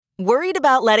Worried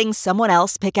about letting someone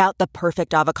else pick out the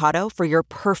perfect avocado for your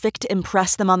perfect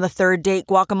impress them on the third date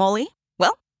guacamole?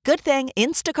 Well, good thing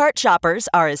Instacart shoppers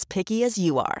are as picky as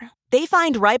you are. They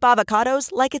find ripe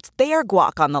avocados like it's their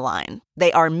guac on the line.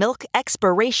 They are milk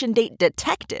expiration date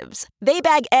detectives. They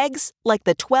bag eggs like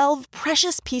the 12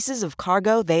 precious pieces of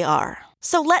cargo they are.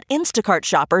 So let Instacart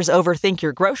shoppers overthink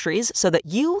your groceries so that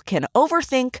you can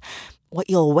overthink what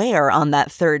you'll wear on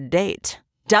that third date.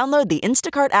 Download the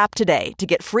Instacart app today to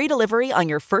get free delivery on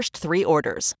your first 3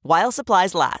 orders, while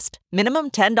supplies last.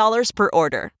 Minimum $10 per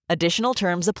order. Additional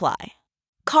terms apply.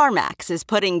 CarMax is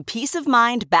putting peace of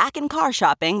mind back in car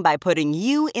shopping by putting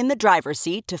you in the driver's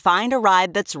seat to find a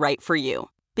ride that's right for you.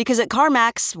 Because at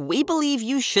CarMax, we believe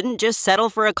you shouldn't just settle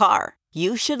for a car.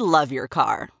 You should love your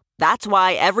car. That's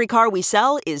why every car we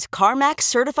sell is CarMax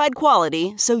certified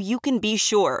quality, so you can be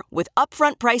sure with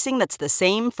upfront pricing that's the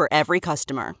same for every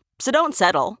customer. So don't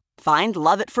settle. Find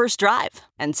love at first drive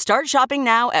and start shopping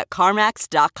now at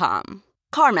CarMax.com.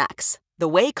 CarMax, the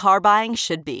way car buying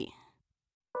should be.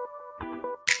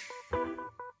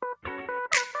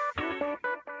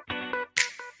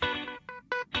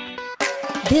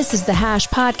 This is the Hash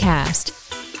Podcast.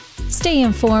 Stay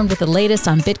informed with the latest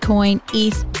on Bitcoin,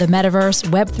 ETH, the metaverse,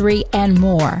 Web3, and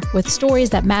more with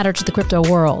stories that matter to the crypto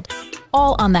world.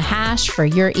 All on the Hash for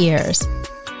your ears.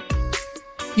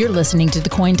 You're listening to the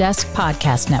CoinDesk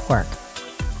Podcast Network.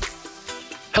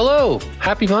 Hello,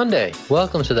 happy Monday.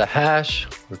 Welcome to the Hash.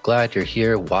 We're glad you're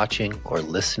here watching or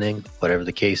listening, whatever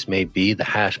the case may be. The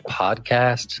Hash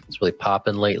Podcast is really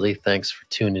popping lately. Thanks for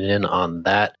tuning in on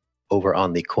that over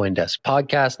on the CoinDesk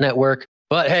Podcast Network.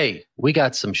 But hey, we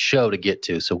got some show to get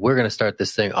to, so we're going to start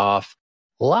this thing off.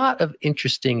 A lot of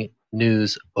interesting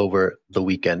news over the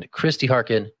weekend. Christy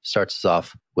Harkin starts us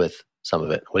off with some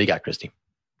of it. What do you got, Christy?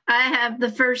 I have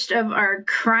the first of our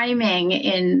criming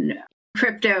in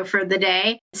crypto for the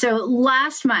day. So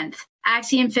last month,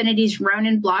 Axie Infinity's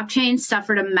Ronin blockchain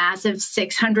suffered a massive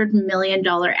 $600 million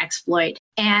exploit.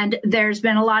 And there's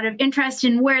been a lot of interest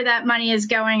in where that money is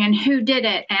going and who did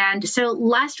it. And so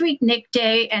last week, Nick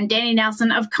Day and Danny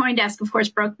Nelson of CoinDesk, of course,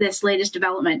 broke this latest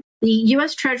development. The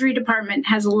U.S. Treasury Department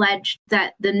has alleged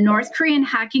that the North Korean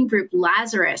hacking group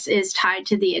Lazarus is tied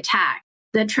to the attack.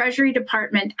 The Treasury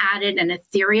Department added an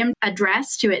Ethereum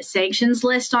address to its sanctions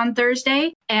list on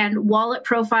Thursday, and wallet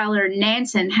profiler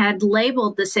Nansen had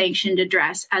labeled the sanctioned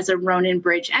address as a Ronin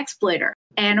Bridge exploiter.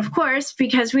 And of course,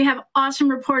 because we have awesome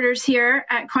reporters here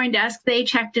at CoinDesk, they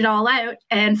checked it all out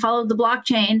and followed the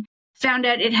blockchain, found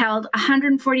out it held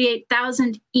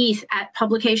 148,000 ETH at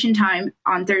publication time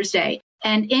on Thursday,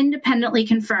 and independently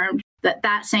confirmed that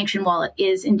that sanctioned wallet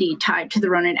is indeed tied to the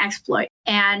Ronin exploit.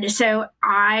 And so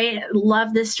I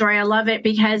love this story. I love it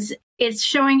because it's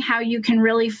showing how you can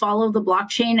really follow the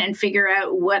blockchain and figure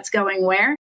out what's going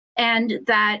where. And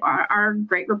that our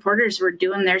great reporters were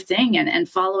doing their thing and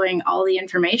following all the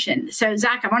information. So,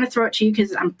 Zach, I want to throw it to you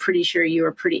because I'm pretty sure you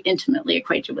were pretty intimately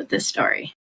acquainted with this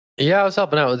story. Yeah, I was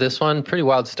helping out with this one. Pretty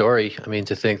wild story. I mean,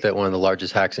 to think that one of the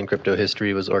largest hacks in crypto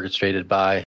history was orchestrated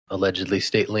by allegedly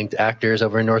state-linked actors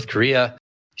over in North Korea.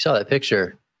 You saw that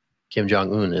picture, Kim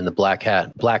Jong-un in the black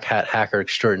hat hacker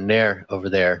extraordinaire over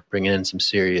there, bringing in some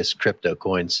serious crypto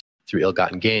coins through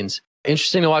ill-gotten gains.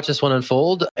 Interesting to watch this one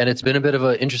unfold, and it's been a bit of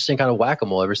an interesting kind of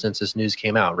whack-a-mole ever since this news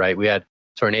came out, right? We had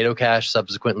Tornado Cash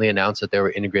subsequently announced that they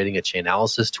were integrating a chain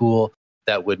analysis tool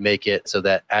that would make it so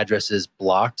that addresses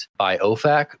blocked by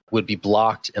OFAC would be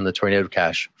blocked in the Tornado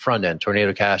Cash front end.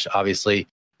 Tornado Cash, obviously,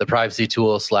 the privacy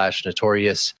tool /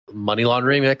 notorious money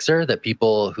laundering mixer that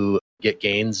people who get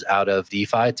gains out of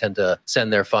DeFi tend to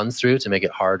send their funds through to make it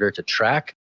harder to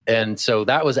track. And so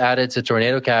that was added to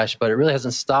Tornado Cash, but it really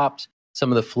hasn't stopped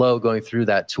some of the flow going through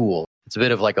that tool. It's a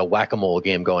bit of like a whack-a-mole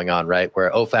game going on, right?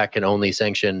 Where OFAC can only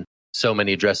sanction so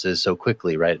many addresses so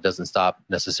quickly, right? It doesn't stop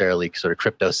necessarily sort of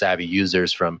crypto-savvy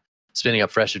users from spinning up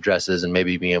fresh addresses and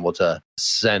maybe being able to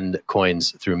send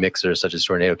coins through mixers such as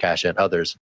Tornado Cash and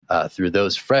others through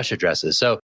those fresh addresses.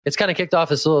 So it's kind of kicked off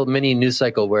this little mini news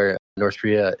cycle where North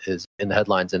Korea is in the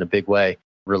headlines in a big way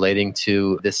relating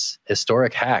to this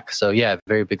historic hack. So yeah,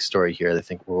 very big story here that I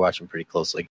think we're watching pretty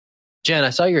closely. Jen,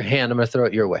 I saw your hand. I'm going to throw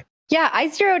it your way. Yeah, I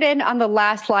zeroed in on the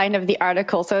last line of the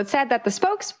article. So it said that the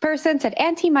spokesperson said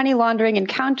anti-money laundering and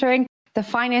countering the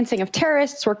financing of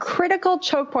terrorists were critical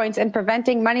choke points in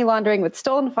preventing money laundering with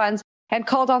stolen funds and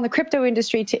called on the crypto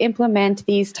industry to implement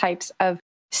these types of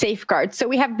safeguards. So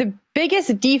we have the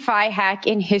biggest DeFi hack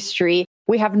in history.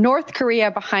 We have North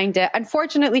Korea behind it.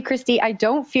 Unfortunately, Christy, I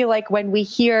don't feel like when we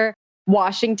hear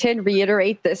Washington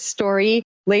reiterate this story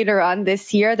later on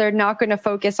this year, they're not going to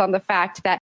focus on the fact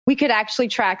that we could actually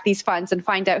track these funds and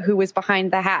find out who was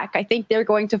behind the hack. I think they're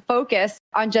going to focus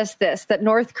on just this, that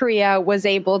North Korea was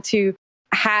able to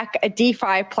hack a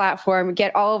DeFi platform,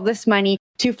 get all of this money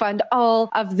to fund all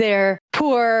of their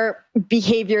poor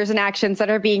behaviors and actions that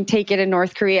are being taken in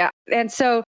North Korea. And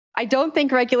so I don't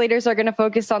think regulators are going to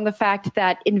focus on the fact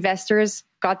that investors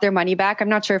got their money back. I'm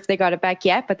not sure if they got it back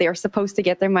yet, but they are supposed to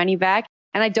get their money back.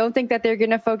 And I don't think that they're going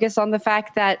to focus on the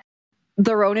fact that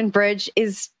the Ronin Bridge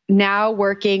is now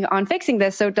working on fixing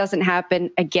this so it doesn't happen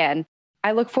again.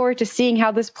 I look forward to seeing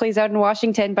how this plays out in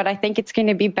Washington, but I think it's going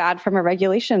to be bad from a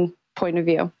regulation point of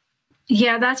view.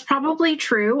 Yeah, that's probably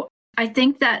true. I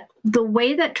think that the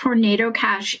way that Tornado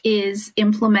Cash is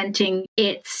implementing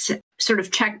its sort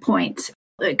of checkpoints,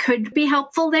 it could be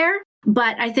helpful there.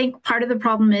 But I think part of the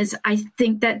problem is I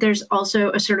think that there's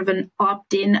also a sort of an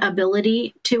opt-in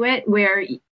ability to it where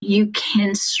you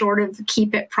can sort of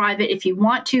keep it private if you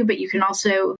want to, but you can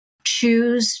also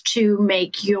choose to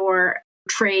make your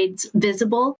trades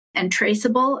visible and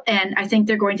traceable. And I think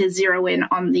they're going to zero in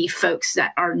on the folks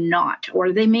that are not,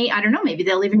 or they may, I don't know, maybe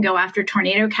they'll even go after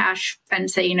Tornado Cash and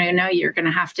say, no, you're going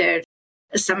to have to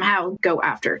somehow go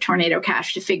after Tornado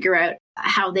Cash to figure out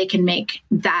how they can make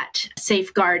that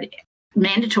safeguard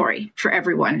mandatory for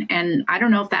everyone. And I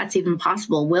don't know if that's even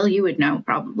possible. Will, you would know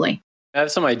probably. I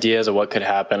have some ideas of what could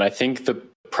happen. I think the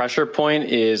pressure point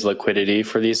is liquidity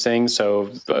for these things.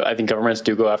 So I think governments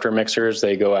do go after mixers.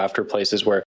 They go after places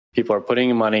where people are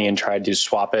putting money and try to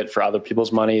swap it for other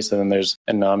people's money. So then there's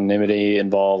anonymity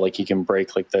involved. Like you can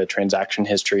break like the transaction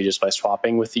history just by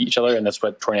swapping with each other. And that's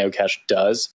what Tornado Cash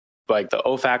does. Like the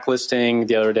OFAC listing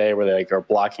the other day where they are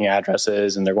blocking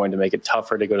addresses and they're going to make it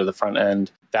tougher to go to the front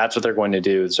end. That's what they're going to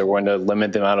do. So they're going to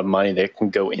limit the amount of money that can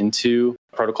go into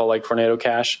a protocol like Tornado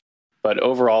Cash. But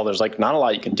overall, there's like not a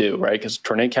lot you can do, right? Because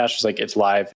Tornado Cash is like, it's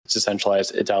live, it's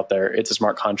decentralized, it's out there, it's a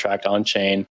smart contract on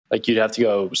chain. Like you'd have to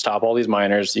go stop all these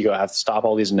miners, have to stop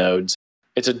all these nodes.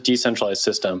 It's a decentralized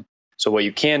system. So what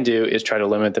you can do is try to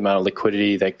limit the amount of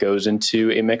liquidity that goes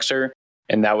into a mixer.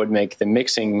 And that would make the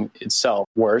mixing itself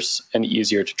worse and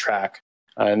easier to track.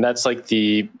 And that's like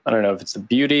I don't know if it's the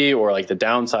beauty or like the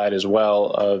downside as well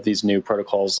of these new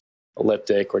protocols,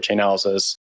 Elliptic or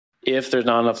Chainalysis. If there's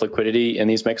not enough liquidity in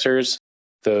these mixers,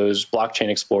 those blockchain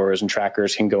explorers and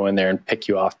trackers can go in there and pick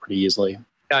you off pretty easily.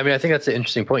 I mean, I think that's an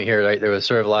interesting point here, right? There was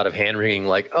sort of a lot of hand-wringing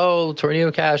like, oh,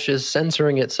 Tornado Cash is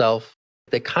censoring itself.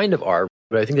 They kind of are,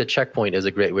 but I think the checkpoint is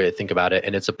a great way to think about it.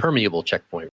 And it's a permeable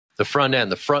checkpoint. The front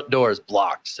end, the front door is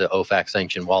blocked to OFAC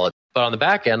sanctioned wallet. But on the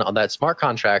back end, on that smart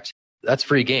contract, that's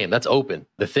free game. That's open.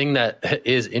 The thing that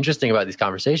is interesting about these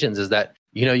conversations is that,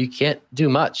 you can't do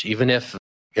much. Even if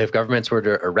governments were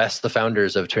to arrest the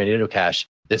founders of Tornado Cash,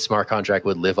 this smart contract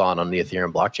would live on the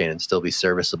Ethereum blockchain and still be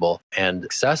serviceable and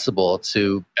accessible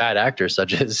to bad actors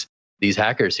such as these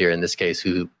hackers here in this case,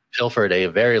 who pilfered a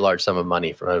very large sum of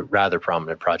money from a rather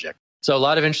prominent project. So a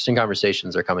lot of interesting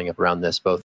conversations are coming up around this,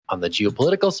 both on the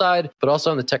geopolitical side, but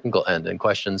also on the technical end, and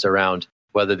questions around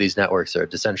whether these networks are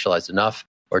decentralized enough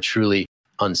or truly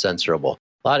uncensorable.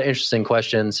 A lot of interesting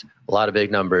questions, a lot of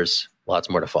big numbers, lots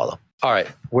more to follow. All right,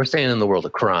 we're staying in the world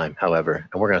of crime, however,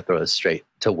 and we're going to throw this straight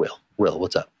to Will. Will,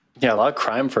 what's up? Yeah, a lot of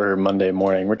crime for Monday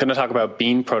morning. We're going to talk about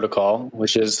Bean Protocol,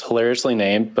 which is hilariously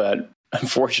named, but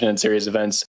unfortunate series of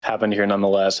events happened here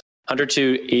nonetheless.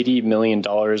 $180 million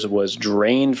was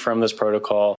drained from this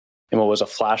protocol in what was a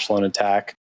flash loan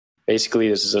attack. Basically,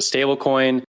 this is a stable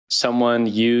coin. Someone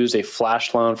used a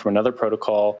flash loan from another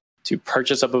protocol to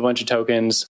purchase up a bunch of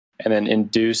tokens and then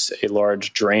induce a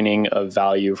large draining of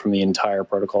value from the entire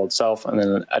protocol itself. And then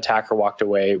an attacker walked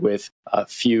away with a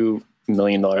few $1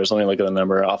 million. Let me look at the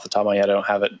number off the top of my head. I don't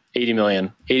have it. $80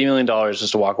 million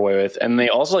just to walk away with. And they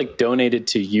also donated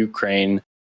to Ukraine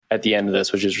at the end of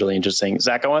this, which is really interesting.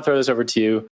 Zach, I want to throw this over to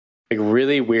you.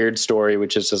 Really weird story,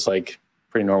 which is just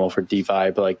pretty normal for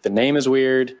DeFi, but the name is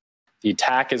weird. The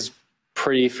attack is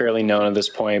pretty fairly known at this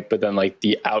point, but then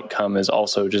the outcome is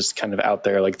also just kind of out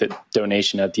there. The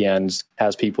donation at the end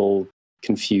has people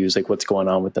confused, what's going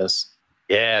on with this.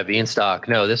 Yeah, Beanstalk.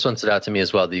 No, this one stood out to me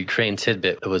as well. The Ukraine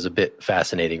tidbit was a bit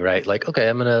fascinating, right? Okay,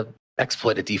 I'm going to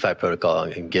exploit a DeFi protocol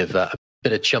and give a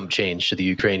bit of chump change to the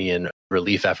Ukrainian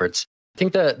relief efforts. I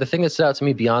think the thing that stood out to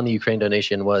me beyond the Ukraine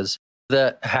donation was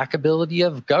the hackability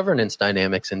of governance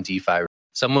dynamics in DeFi.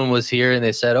 Someone was here and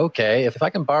they said, okay, if I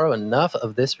can borrow enough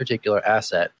of this particular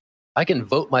asset, I can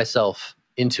vote myself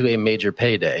into a major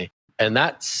payday. And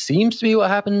that seems to be what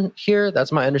happened here.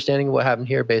 That's my understanding of what happened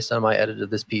here based on my edit of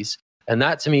this piece. And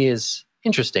that to me is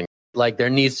interesting. There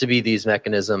needs to be these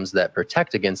mechanisms that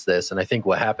protect against this. And I think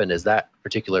what happened is that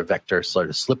particular vector sort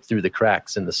of slipped through the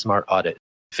cracks in the smart audit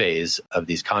phase of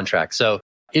these contracts. So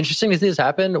Interesting to see this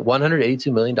happen.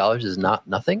 $182 million is not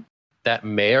nothing. That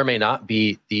may or may not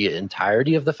be the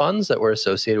entirety of the funds that were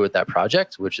associated with that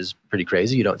project, which is pretty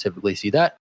crazy. You don't typically see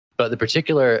that. But the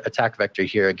particular attack vector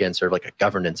here, again, sort of like a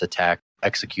governance attack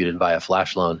executed via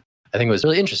flash loan, I think was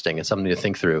really interesting and something to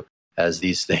think through as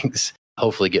these things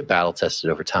hopefully get battle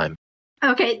tested over time.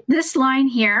 Okay, this line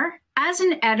here, as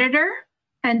an editor,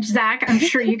 and Zach, I'm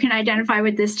sure you can identify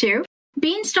with this too,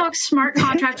 Beanstalk's smart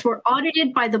contracts were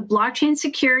audited by the blockchain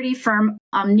security firm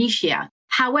Omnitia.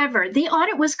 However, the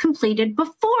audit was completed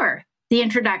before the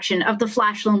introduction of the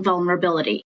flash loan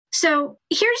vulnerability. So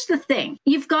here's the thing.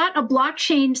 You've got a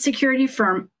blockchain security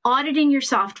firm auditing your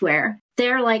software.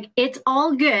 They're like, it's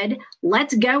all good.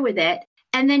 Let's go with it.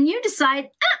 And then you decide,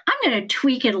 I'm going to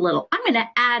tweak it a little. I'm going to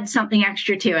add something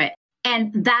extra to it.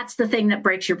 And that's the thing that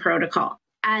breaks your protocol.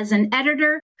 As an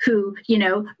editor who,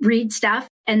 reads stuff,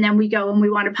 and then we go and we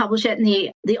want to publish it, and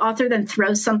the author then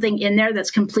throws something in there that's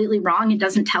completely wrong and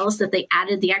doesn't tell us that they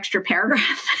added the extra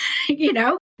paragraph,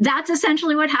 that's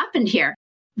essentially what happened here.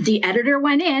 The editor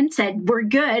went in, said, we're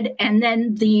good, and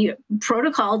then the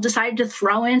protocol decided to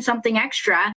throw in something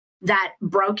extra that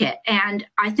broke it. And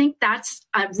I think that's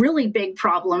a really big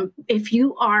problem. If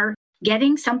you are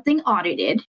getting something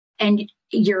audited and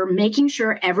you're making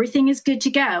sure everything is good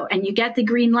to go and you get the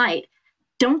green light,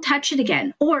 don't touch it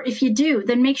again. Or if you do,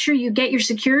 then make sure you get your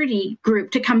security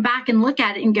group to come back and look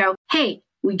at it and go, hey,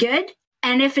 we good?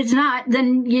 And if it's not,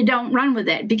 then you don't run with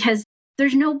it, because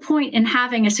there's no point in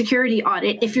having a security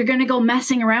audit if you're going to go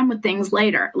messing around with things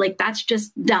later. Like, that's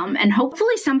just dumb. And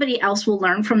hopefully somebody else will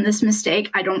learn from this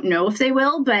mistake. I don't know if they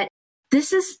will, but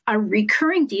this is a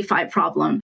recurring DeFi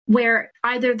problem where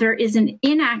either there is an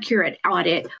inaccurate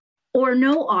audit or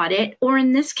no audit, or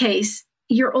in this case,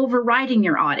 you're overriding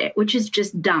your audit, which is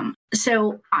just dumb.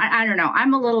 So I don't know.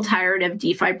 I'm a little tired of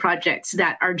DeFi projects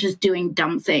that are just doing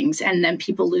dumb things and then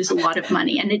people lose a lot of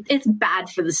money, and it's bad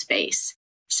for the space.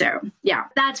 So yeah,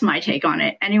 that's my take on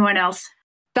it. Anyone else?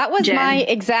 That was Jen? my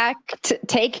exact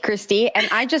take, Christy. And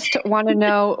I just want to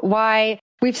know why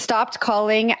we've stopped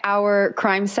calling our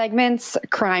crime segments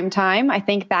Crime Time. I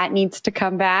think that needs to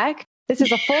come back. This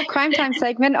is a full Crime Time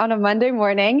segment on a Monday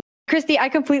morning. Christy, I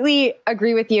completely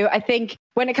agree with you. I think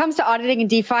when it comes to auditing and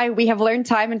DeFi, we have learned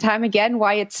time and time again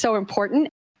why it's so important.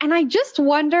 And I just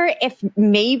wonder if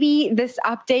maybe this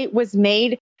update was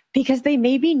made because they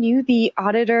maybe knew the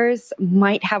auditors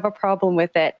might have a problem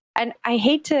with it. And I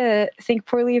hate to think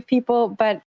poorly of people,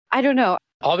 but I don't know.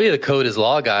 I'll be the code is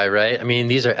law guy, right? I mean,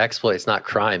 these are exploits, not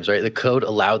crimes, right? The code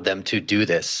allowed them to do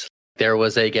this. There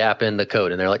was a gap in the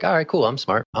code and they're like, all right, cool, I'm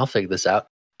smart. I'll figure this out.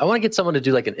 I want to get someone to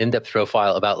do like an in-depth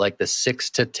profile about like the 6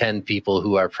 to 10 people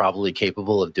who are probably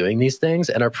capable of doing these things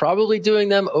and are probably doing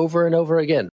them over and over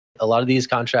again. A lot of these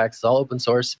contracts, it's all open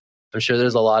source. I'm sure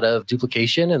there's a lot of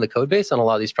duplication in the code base on a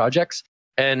lot of these projects.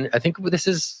 And I think this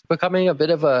is becoming a bit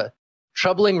of a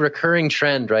troubling recurring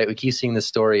trend, right? We keep seeing the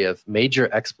story of major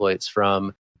exploits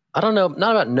from, I don't know,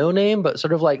 not about no name, but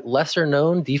sort of like lesser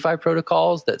known DeFi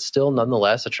protocols that still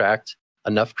nonetheless attract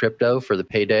enough crypto for the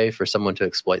payday for someone to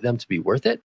exploit them to be worth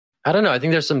it. I don't know. I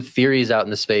think there's some theories out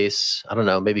in the space. I don't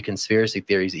know, maybe conspiracy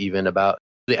theories even about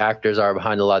who the actors are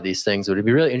behind a lot of these things. It would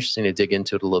be really interesting to dig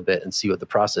into it a little bit and see what the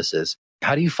process is.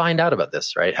 How do you find out about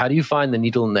this, right? How do you find the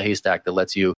needle in the haystack that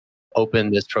lets you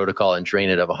open this protocol and drain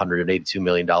it of $182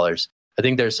 million? I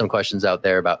think there's some questions out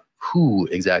there about who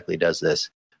exactly does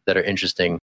this that are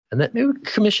interesting. And that they would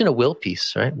commission a Will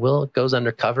piece, right? Will goes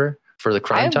undercover for the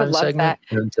Crime Time segment.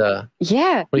 And,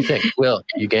 yeah. What do you think? Will,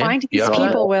 you game? Find these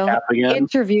people, Will.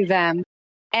 Interview them.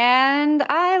 And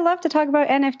I love to talk about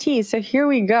NFTs. So here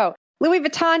we go. Louis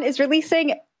Vuitton is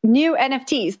releasing new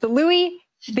NFTs. The Louis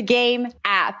the Game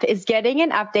app is getting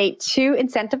an update to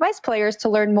incentivize players to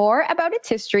learn more about its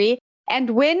history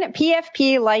and win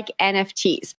PFP-like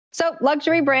NFTs. So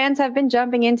luxury brands have been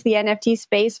jumping into the NFT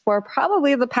space for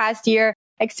probably the past year,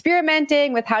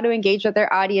 experimenting with how to engage with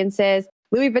their audiences.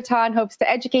 Louis Vuitton hopes to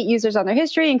educate users on their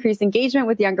history, increase engagement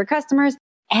with younger customers,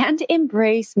 and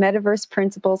embrace metaverse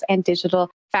principles and digital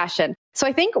fashion. So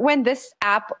I think when this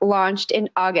app launched in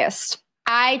August,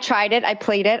 I tried it, I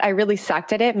played it, I really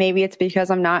sucked at it. Maybe it's because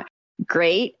I'm not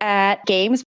great at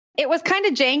games. It was kind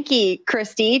of janky,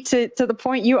 Christy, to the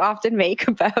point you often make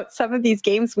about some of these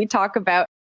games we talk about.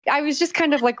 I was just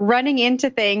kind of like running into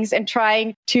things and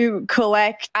trying to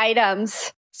collect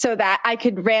items so that I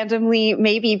could randomly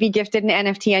maybe be gifted an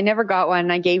NFT. I never got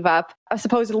one. I gave up.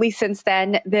 Supposedly since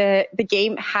then, the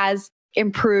game has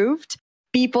improved.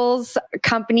 Beeple's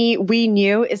company We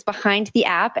Knew is behind the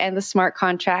app and the smart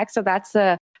contract. So that's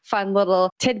a fun little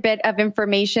tidbit of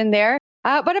information there.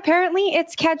 But apparently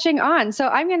it's catching on. So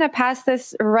I'm going to pass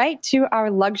this right to our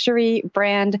luxury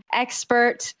brand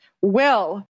expert,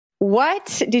 Will.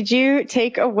 What did you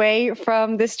take away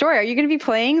from this story? Are you going to be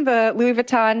playing the Louis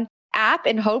Vuitton app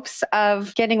in hopes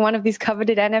of getting one of these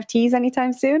coveted NFTs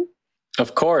anytime soon?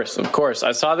 Of course.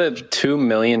 I saw the 2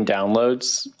 million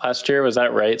downloads last year. Was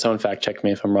that right? Someone fact check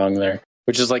me if I'm wrong there,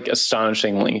 which is like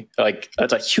astonishingly, like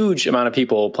that's a huge amount of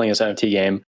people playing this NFT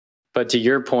game. But to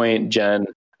your point, Jen,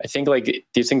 I think like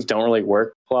these things don't really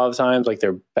work a lot of times. Like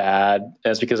they're bad. And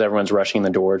it's because everyone's rushing the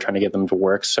door trying to get them to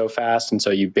work so fast. And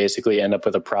so you basically end up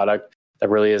with a product that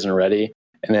really isn't ready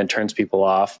and then it turns people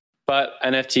off. But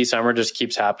NFT summer just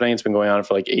keeps happening. It's been going on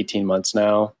for like 18 months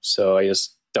now. So I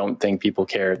just don't think people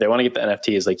care. They want to get the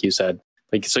NFTs, like you said.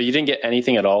 Like, so you didn't get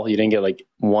anything at all? You didn't get like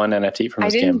one NFT from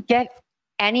this game? I didn't get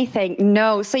anything.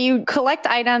 No. So you collect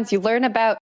items, you learn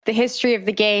about the history of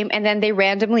the game, and then they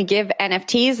randomly give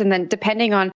NFTs. And then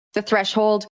depending on the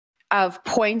threshold of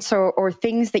points or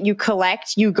things that you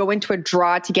collect, you go into a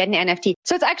draw to get an NFT.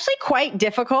 So it's actually quite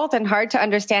difficult and hard to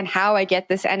understand how I get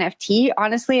this NFT.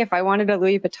 Honestly, if I wanted a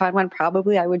Louis Vuitton one,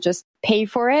 probably I would just pay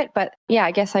for it. But yeah,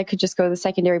 I guess I could just go to the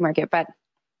secondary market. But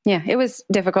yeah, it was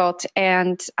difficult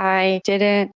and I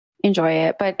didn't enjoy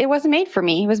it, but it wasn't made for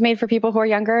me. It was made for people who are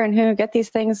younger and who get these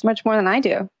things much more than I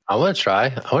do. I want to try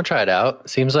it out.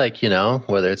 Seems like,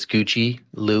 whether it's Gucci,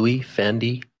 Louis,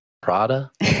 Fendi, Prada,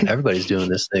 everybody's doing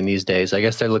this thing these days. I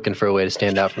guess they're looking for a way to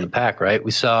stand out from the pack, right? We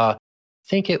saw, I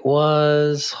think it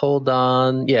was, Dolce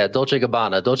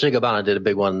Gabbana. Dolce Gabbana did a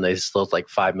big one. They sold like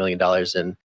 $5 million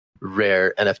in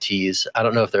rare NFTs. I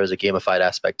don't know if there was a gamified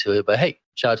aspect to it, but hey,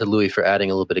 shout out to Louis for adding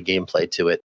a little bit of gameplay to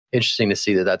it. Interesting to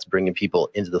see that that's bringing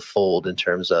people into the fold in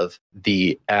terms of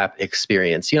the app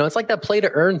experience. It's like that play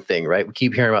to earn thing, right? We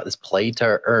keep hearing about this play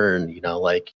to earn,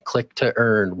 like click to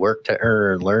earn, work to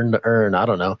earn, learn to earn. I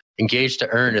don't know. Engage to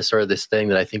earn is sort of this thing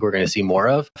that I think we're going to see more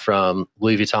of, from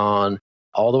Louis Vuitton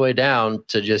all the way down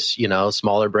to just,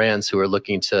 smaller brands who are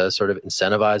looking to sort of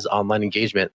incentivize online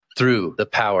engagement through the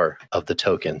power of the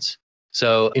tokens.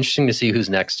 So interesting to see who's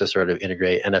next to sort of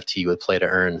integrate NFT with play to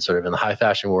earn sort of in the high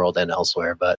fashion world and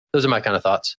elsewhere. But those are my kind of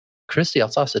thoughts. Christy, I'll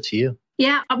toss it to you.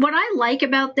 Yeah, what I like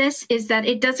about this is that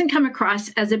it doesn't come across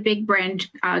as a big brand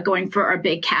going for a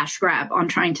big cash grab on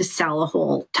trying to sell a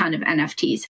whole ton of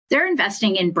NFTs. They're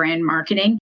investing in brand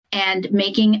marketing and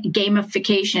making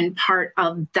gamification part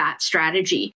of that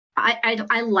strategy.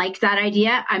 I like that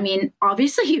idea. I mean,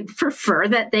 obviously you'd prefer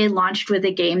that they launched with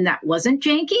a game that wasn't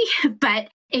janky, but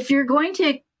if you're going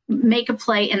to make a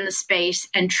play in the space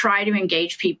and try to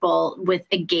engage people with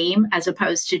a game as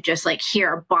opposed to just like,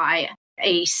 here, buy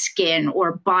a skin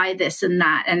or buy this and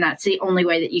that, and that's the only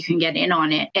way that you can get in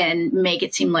on it, and make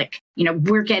it seem like,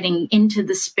 we're getting into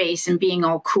the space and being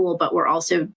all cool, but we're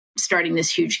also starting this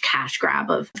huge cash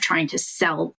grab of trying to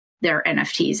sell their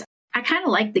NFTs. I kind of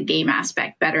like the game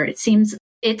aspect better. It seems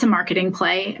it's a marketing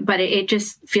play, but it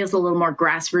just feels a little more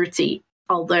grassrootsy.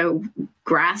 Although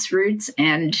grassroots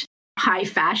and high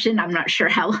fashion, I'm not sure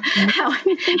how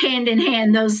hand in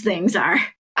hand those things are.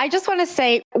 I just want to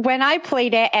say, when I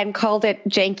played it and called it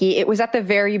janky, it was at the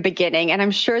very beginning. And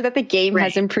I'm sure that the game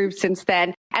has improved since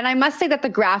then. And I must say that the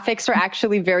graphics are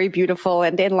actually very beautiful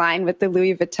and in line with the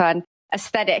Louis Vuitton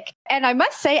aesthetic. And I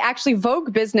must say, actually,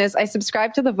 Vogue Business, I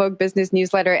subscribe to the Vogue Business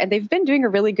newsletter, and they've been doing a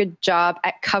really good job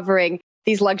at covering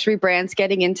these luxury brands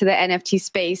getting into the NFT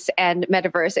space and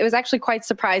metaverse. It was actually quite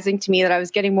surprising to me that I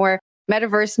was getting more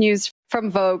metaverse news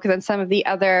from Vogue than some of the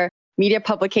other media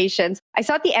publications. I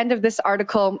saw at the end of this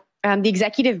article, the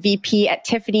executive VP at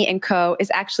Tiffany & Co. is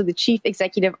actually the chief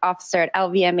executive officer at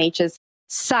LVMH's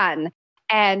son.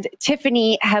 And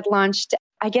Tiffany had launched,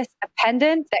 I guess, a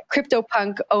pendant that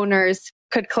CryptoPunk owners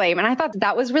could claim. And I thought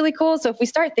that was really cool. So if we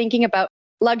start thinking about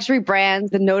luxury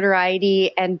brands, the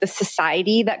notoriety and the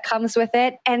society that comes with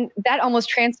it, and that almost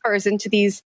transfers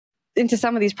into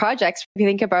some of these projects. If you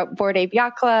think about Bored Ape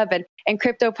Yacht Club and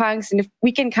CryptoPunks, and if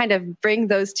we can kind of bring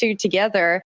those two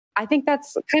together, I think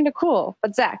that's kind of cool.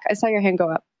 But Zach, I saw your hand go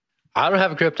up. I don't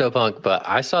have a CryptoPunk, but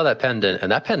I saw that pendant,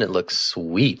 and that pendant looks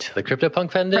sweet. The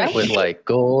CryptoPunk pendant with like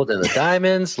gold and the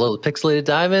diamonds, little pixelated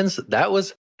diamonds. That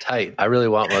was tight. I really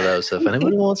want one of those. So if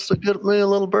anybody wants to get me a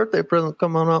little birthday present,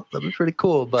 come on up. That'd be pretty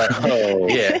cool. But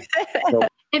yeah.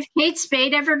 If Kate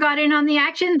Spade ever got in on the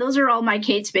action, those are all my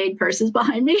Kate Spade purses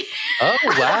behind me. Oh,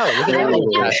 wow. Look at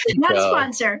that. Not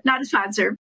a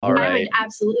sponsor. All right. I would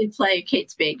absolutely play a Kate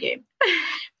Spade game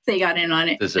if they got in on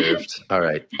it. Deserved. All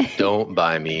right. Don't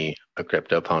buy me a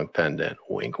CryptoPunk pendant.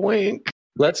 Wink, wink.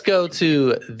 Let's go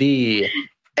to the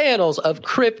annals of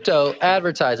crypto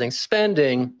advertising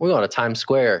spending. We're going to Times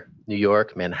Square, New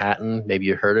York, Manhattan. Maybe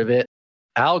you heard of it.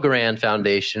 Algorand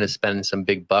Foundation is spending some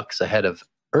big bucks ahead of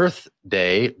Earth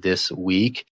Day this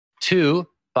week to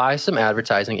buy some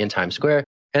advertising in Times Square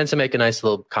and to make a nice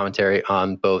little commentary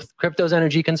on both crypto's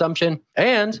energy consumption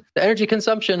and the energy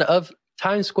consumption of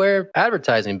Times Square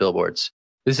advertising billboards.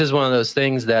 This is one of those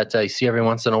things that I see every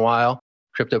once in a while.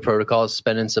 Crypto protocols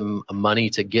spending some money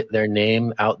to get their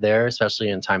name out there, especially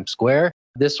in Times Square.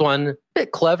 This one, a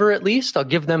bit clever at least, I'll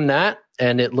give them that.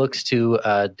 And it looks to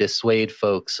dissuade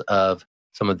folks of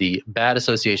some of the bad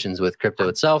associations with crypto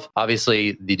itself.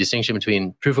 Obviously, the distinction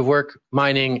between proof of work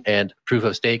mining and proof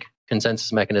of stake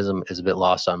consensus mechanism is a bit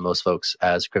lost on most folks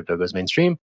as crypto goes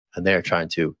mainstream, and they're trying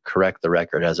to correct the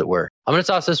record, as it were. I'm going to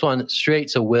toss this one straight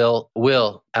to Will.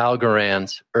 Will,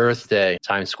 Algorand, Earth Day,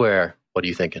 Times Square. What are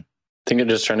you thinking? I think they're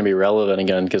just trying to be relevant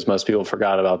again because most people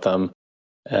forgot about them.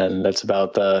 And that's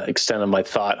about the extent of my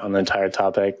thought on the entire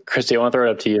topic. Christy, I want to throw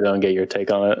it up to you, though, and get your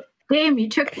take on it. Damn, you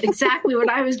took exactly what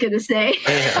I was going to say.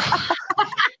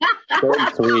 Short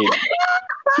and sweet.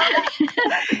 I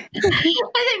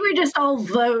think we just all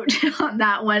vote on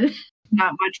that one.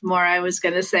 Not much more I was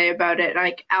going to say about it.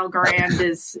 Like Algorand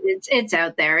it's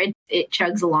out there. It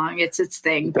chugs along. It's its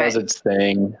thing. It does its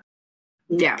thing.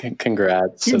 Yeah.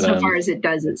 Congrats. Insofar as it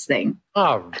does its thing.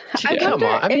 Oh, come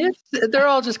on. I mean, they're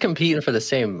all just competing for the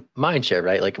same mind share,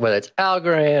 right? Like whether it's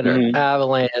Algorand or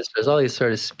Avalanche, there's all these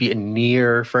sort of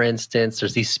Near, for instance,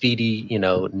 there's these speedy,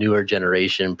 newer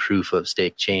generation proof of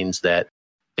stake chains that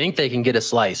think they can get a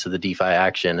slice of the DeFi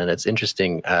action. And it's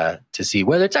interesting to see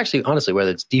whether it's actually, honestly,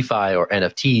 whether it's DeFi or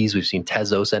NFTs. We've seen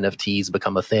Tezos NFTs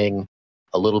become a thing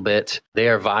a little bit. They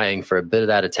are vying for a bit of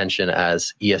that attention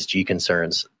as ESG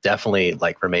concerns definitely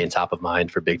remain top of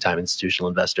mind for big time institutional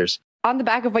investors. On the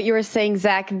back of what you were saying,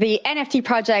 Zach, the NFT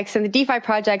projects and the DeFi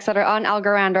projects that are on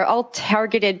Algorand are all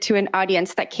targeted to an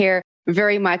audience that care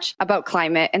very much about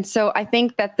climate. And so I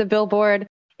think that the billboard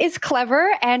is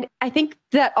clever. And I think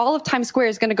that all of Times Square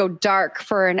is going to go dark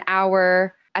for an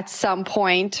hour at some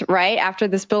point, right? After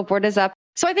this billboard is up.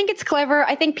 So I think it's clever.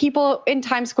 I think people in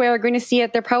Times Square are going to see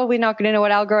it. They're probably not going to know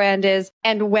what Algorand is.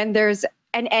 And when there's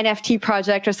an NFT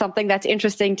project or something that's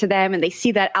interesting to them and they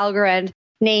see that Algorand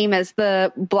name as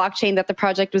the blockchain that the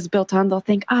project was built on, they'll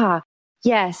think,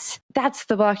 yes, that's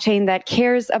the blockchain that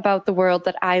cares about the world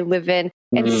that I live in.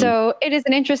 And so it is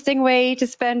an interesting way to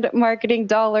spend marketing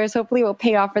dollars. Hopefully it will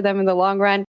pay off for them in the long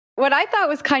run. What I thought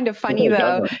was kind of funny,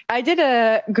 though, I did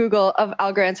a Google of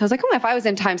Algorand. So I was like, if I was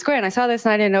in Times Square and I saw this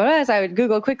and I didn't know what it was, I would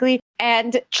Google quickly.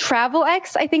 And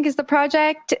TravelX, I think, is the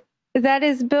project that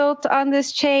is built on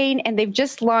this chain. And they've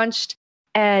just launched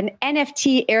an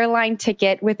NFT airline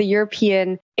ticket with a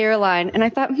European airline. And I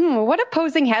thought, what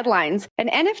opposing headlines. An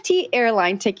NFT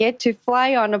airline ticket to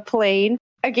fly on a plane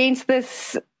against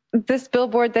this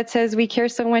billboard that says we care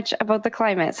so much about the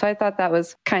climate. So I thought that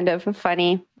was kind of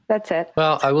funny. That's it.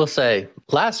 Well, I will say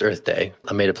last Earth Day,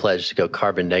 I made a pledge to go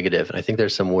carbon negative. And I think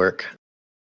there's some work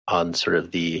on sort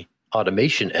of the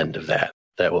automation end of that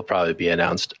will probably be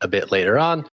announced a bit later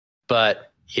on.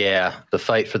 But yeah, the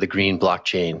fight for the green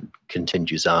blockchain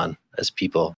continues on as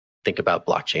people think about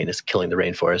blockchain as killing the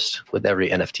rainforest with every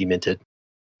NFT minted.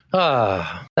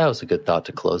 That was a good thought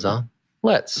to close on.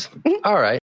 All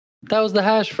right. That was the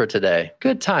hash for today.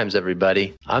 Good times,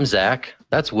 everybody. I'm Zach.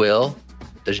 That's Will.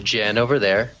 There's Jen over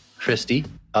there. Christy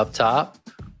up top.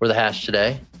 We're the hash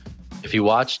today. If you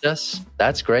watched us,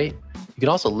 that's great. You can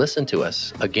also listen to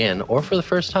us again or for the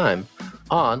first time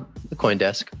on the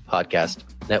CoinDesk Podcast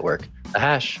Network. The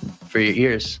hash for your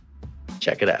ears.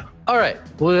 Check it out. All right.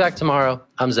 We'll be back tomorrow.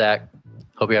 I'm Zach.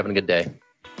 Hope you're having a good day.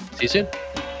 See you soon.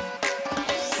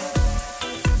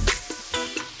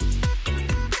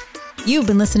 You've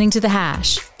been listening to The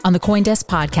Hash on the CoinDesk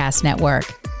Podcast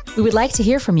Network. We would like to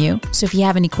hear from you, so if you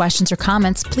have any questions or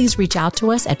comments, please reach out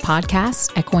to us at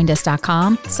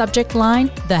podcasts@coindesk.com, subject line,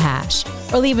 The Hash,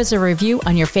 or leave us a review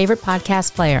on your favorite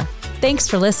podcast player. Thanks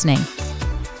for listening.